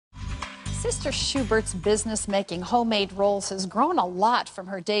Sister Schubert's business making homemade rolls has grown a lot from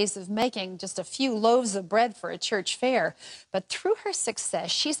her days of making just a few loaves of bread for a church fair. But through her success,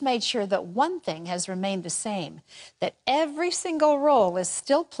 she's made sure that one thing has remained the same, that every single roll is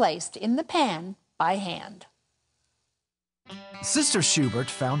still placed in the pan by hand. Sister Schubert,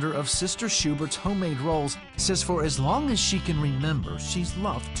 founder of Sister Schubert's Homemade Rolls, says for as long as she can remember, she's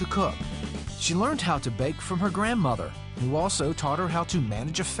loved to cook. She learned how to bake from her grandmother, who also taught her how to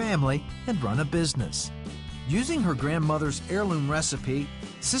manage a family and run a business. Using her grandmother's heirloom recipe,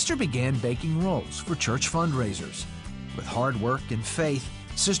 Sister began baking rolls for church fundraisers. With hard work and faith,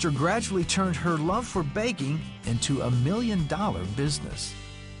 Sister gradually turned her love for baking into $1 million business.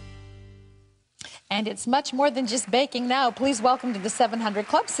 And it's much more than just baking now. Please welcome to the 700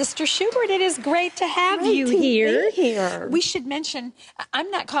 Club, Sister Schubert. It is great to have you here. We should mention, I'm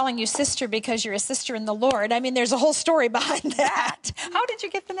not calling you sister because you're a sister in the Lord. I mean, there's a whole story behind that. How did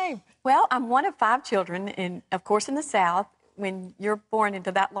you get the name? Well, I'm one of 5 children, of course, in the South. When you're born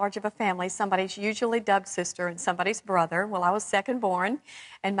into that large of a family, somebody's usually dubbed sister and somebody's brother. Well, I was second born,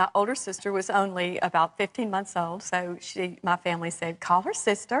 and my older sister was only about 15 months old, so my family said, call her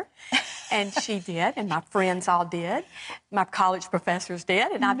sister, and she did, and my friends all did. My college professors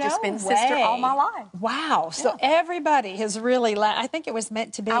did, and I've just been sister all my life. Wow, so everybody has really, I think it was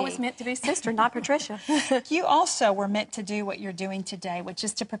meant to be. I was meant to be sister, not Patricia. You also were meant to do what you're doing today, which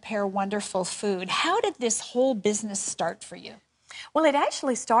is to prepare wonderful food. How did this whole business start for you? Well, it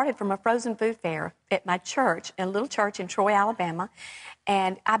actually started from a frozen food fair at my church, a little church in Troy, Alabama,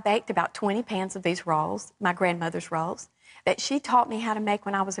 and I baked about 20 pans of these rolls, my grandmother's rolls, that she taught me how to make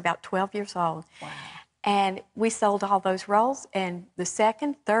when I was about 12 years old. Wow. And we sold all those rolls, and the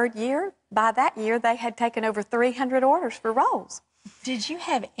second, third year, by that year, they had taken over 300 orders for rolls. Did you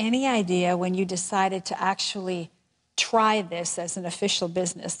have any idea when you decided to actually try this as an official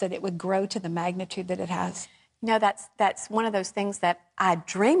business that it would grow to the magnitude that it has? No, that's one of those things that I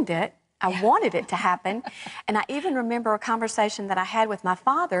dreamed it. I wanted it to happen. And I even remember a conversation that I had with my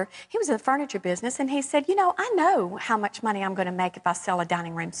father. He was in the furniture business, and he said, you know, I know how much money I'm going to make if I sell a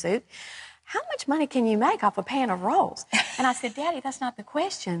dining room suit. How much money can you make off a pan of rolls? And I said, Daddy, that's not the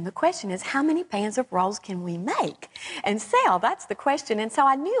question. The question is, how many pans of rolls can we make and sell? That's the question. And so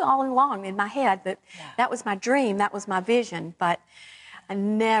I knew all along in my head that that was my dream, that was my vision, but I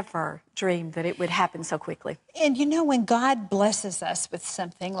never dreamed that it would happen so quickly. And you know, when God blesses us with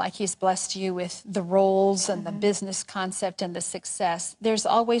something, like He's blessed you with the rolls and the business concept and the success, there's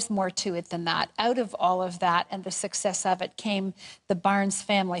always more to it than that. Out of all of that and the success of it came the Barnes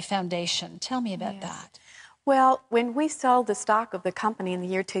Family Foundation. Tell me about that. Well, when we sold the stock of the company in the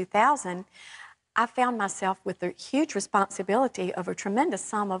year 2000, I found myself with the huge responsibility of a tremendous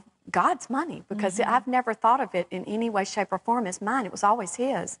sum of God's money, because I've never thought of it in any way, shape, or form as mine. It was always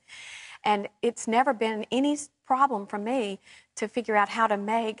His. And it's never been any problem for me to figure out how to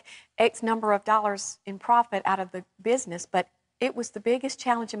make X number of dollars in profit out of the business, but it was the biggest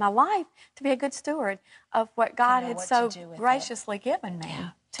challenge in my life to be a good steward of what God had so graciously given me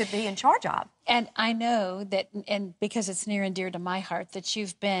to be in charge of. And I know that, and because it's near and dear to my heart, that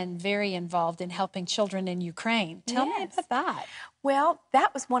you've been very involved in helping children in Ukraine. Tell me about that. Well,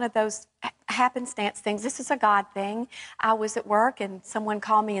 that was one of those happenstance things. This is a God thing. I was at work, and someone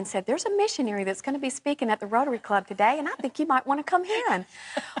called me and said, there's a missionary that's going to be speaking at the Rotary Club today, and I think you might want to come hear him.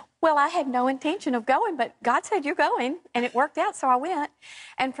 Well, I had no intention of going, but God said, you're going, and it worked out, so I went.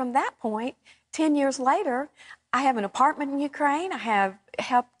 And from that point, 10 years later, I have an apartment in Ukraine. I have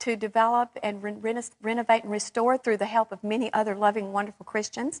helped to develop and renovate and restore, through the help of many other loving, wonderful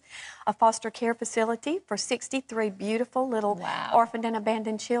Christians, a foster care facility for 63 beautiful little orphaned and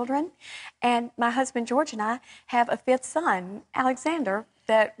abandoned children. And my husband, George, and I have a 5th son, Alexander,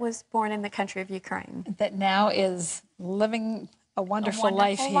 that was born in the country of Ukraine. That now is living a wonderful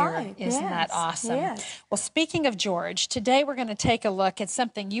life here. Isn't that awesome? Yes. Well, speaking of George, today we're going to take a look at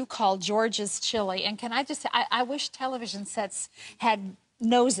something you call George's chili. And can I just say, I wish television sets had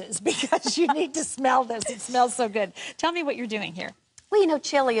noses, because you need to smell this. It smells so good. Tell me what you're doing here. Well, you know,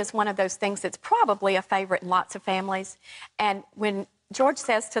 chili is one of those things that's probably a favorite in lots of families. And when George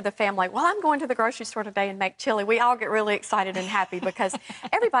says to the family, well, I'm going to the grocery store today and make chili, we all get really excited and happy, because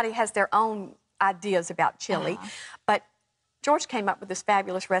everybody has their own ideas about chili. But George came up with this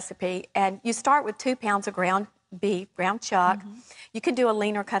fabulous recipe, and you start with 2 pounds of ground beef, ground chuck. You can do a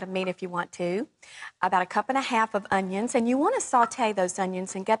leaner cut of meat if you want to. About 1.5 cups of onions, and you want to saute those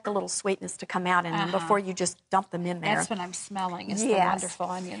onions and get the little sweetness to come out in them before you just dump them in there. That's what I'm smelling, is the wonderful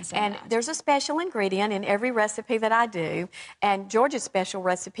onions in And that. there's a special ingredient in every recipe that I do, and George's special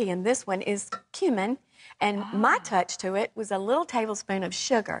recipe in this one is cumin. And my touch to it was a little tablespoon of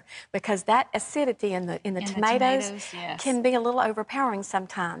sugar, because that acidity in the tomatoes yes, can be a little overpowering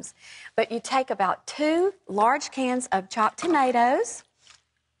sometimes. But you take about 2 large cans of chopped tomatoes,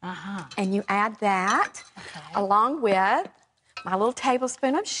 and you add that along with my little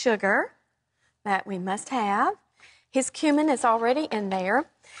tablespoon of sugar that we must have. His cumin is already in there.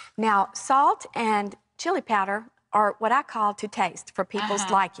 Now, salt and chili powder are what I call to taste for people's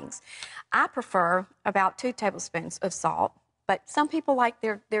likings. I prefer about 2 tablespoons of salt, but some people like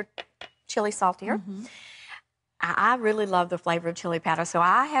their chili saltier. I really love the flavor of chili powder, so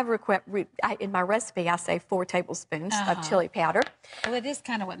I have in my recipe I say 4 tablespoons of chili powder. Well, it is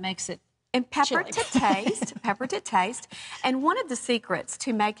kind of what makes it. And pepper chili. to taste, pepper to taste. And one of the secrets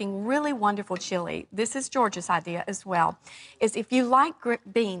to making really wonderful chili, this is George's idea as well, is if you like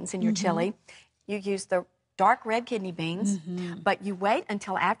beans in your chili, you use the dark red kidney beans, but you wait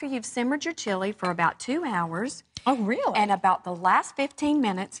until after you've simmered your chili for about 2 hours. Oh, really? And about the last 15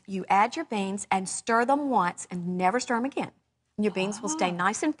 minutes, you add your beans and stir them once and never stir them again. Your beans will stay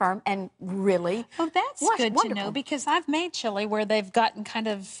nice and firm and really that's good to know, because I've made chili where they've gotten kind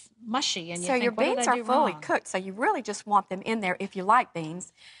of mushy, and so your beans are fully wrong? cooked, so you really just want them in there if you like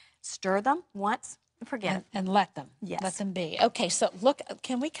beans. Stir them once and forget it. And let them. Yes. Let them be. Okay, so look,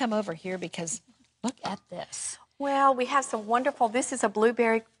 can we come over here, because look at this. Well, we have some wonderful, this is a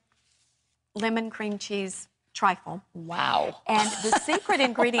blueberry lemon cream cheese trifle. Wow. And the secret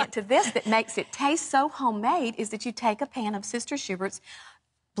ingredient to this that makes it taste so homemade is that you take a pan of Sister Schubert's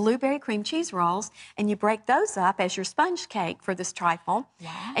blueberry cream cheese rolls, and you break those up as your sponge cake for this trifle.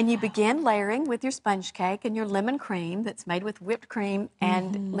 Wow. And you begin layering with your sponge cake and your lemon cream that's made with whipped cream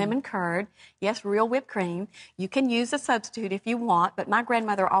and lemon curd. Yes, real whipped cream. You can use a substitute if you want, but my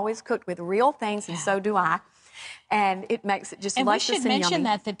grandmother always cooked with real things, and so do I. And it makes it just luscious and yummy. And we should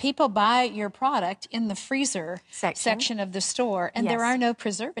mention that people buy your product in the freezer section of the store, and there are no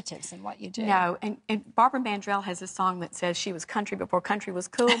preservatives in what you do. No, and Barbara Mandrell has a song that says she was country before country was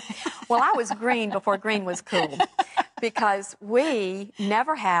cool. Well, I was green before green was cool, because we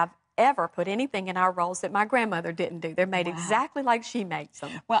never have ever put anything in our rolls that my grandmother didn't do. They're made exactly like she makes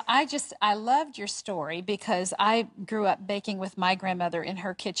them. Well, I loved your story, because I grew up baking with my grandmother in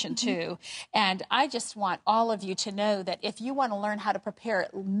her kitchen too. And I just want all of you to know that if you want to learn how to prepare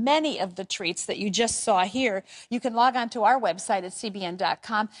many of the treats that you just saw here, you can log on to our website at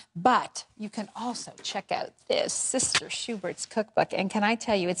cbn.com, but you can also check out this Sister Schubert's cookbook. And can I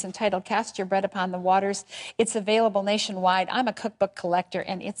tell you, it's entitled Cast Your Bread Upon the Waters. It's available nationwide. I'm a cookbook collector,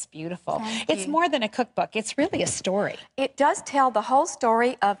 and it's beautiful. It's more than a cookbook. It's really a story. It does tell the whole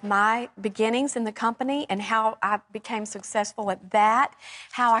story of my beginnings in the company and how I became successful at that,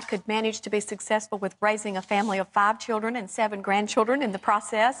 how I could manage to be successful with raising a family of 5 children and 7 grandchildren in the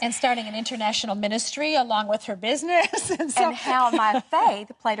process. And starting an international ministry along with her business. And how my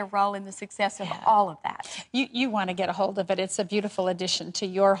faith played a role in the success of all of that. You want to get a hold of it. It's a beautiful addition to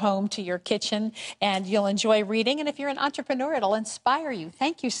your home, to your kitchen, and you'll enjoy reading. And if you're an entrepreneur, it'll inspire you.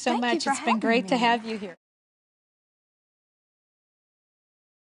 Thank you so much. It's been great to have you here.